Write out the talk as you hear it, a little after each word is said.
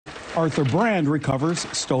Arthur Brand recovers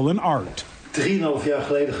stolen art. 3,5 jaar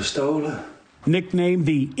geleden gestolen. Nicknamed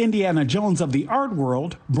the Indiana Jones of the art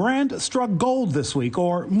world, Brand struck gold this week,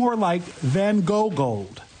 or more like Van Gogh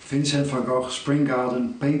gold. Vincent Van Gogh, Spring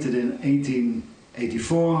Garden, painted in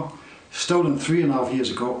 1884, stolen 3.5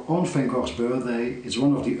 years ago on Van Gogh's birthday. It's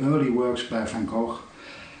one of the early works by Van Gogh,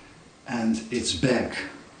 and it's back.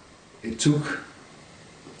 It took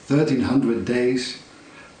 1,300 days,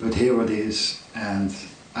 but here it is, and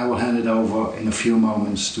I will hand it over in a few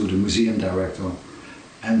moments to the museum director,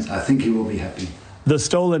 and I think he will be happy. The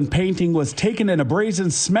stolen painting was taken in a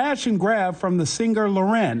brazen smash and grab from the Singer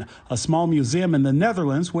Loren, a small museum in the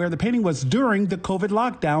Netherlands where the painting was during the COVID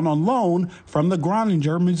lockdown on loan from the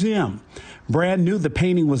Groninger Museum. Brand knew the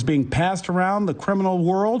painting was being passed around the criminal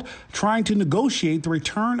world, trying to negotiate the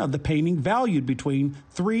return of the painting valued between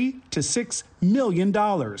 $3 to $6 million.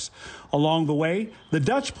 Along the way, the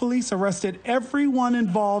Dutch police arrested everyone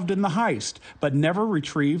involved in the heist, but never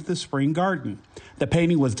retrieved the Spring Garden. The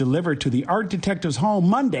painting was delivered to the art detective's home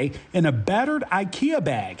Monday in a battered IKEA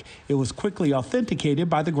bag. It was quickly authenticated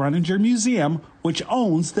by the Groninger Museum, which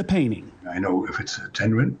owns the painting. I know if it's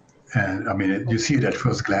genuine, and I mean, you see it at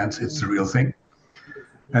first glance, it's the real thing.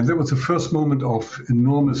 And there was the first moment of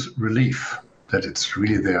enormous relief that it's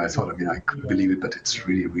really there. I thought, I mean, I couldn't believe it, but it's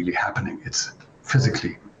really, really happening. It's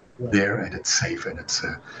physically there, and it's safe, and it's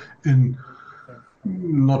in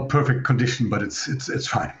not perfect condition, but it's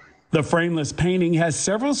fine. The frameless painting has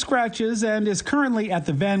several scratches and is currently at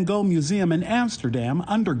the Van Gogh Museum in Amsterdam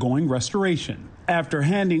undergoing restoration. After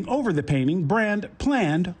handing over the painting, Brand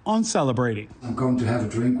planned on celebrating. I'm going to have a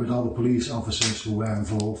drink with all the police officers who were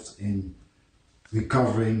involved in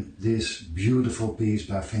recovering this beautiful piece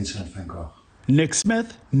by Vincent Van Gogh. Nick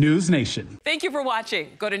Smith, NewsNation. Thank you for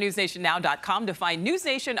watching. Go to newsnationnow.com to find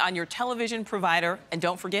NewsNation on your television provider. And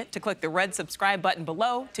don't forget to click the red subscribe button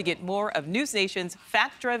below to get more of NewsNation's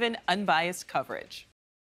fact-driven, unbiased coverage.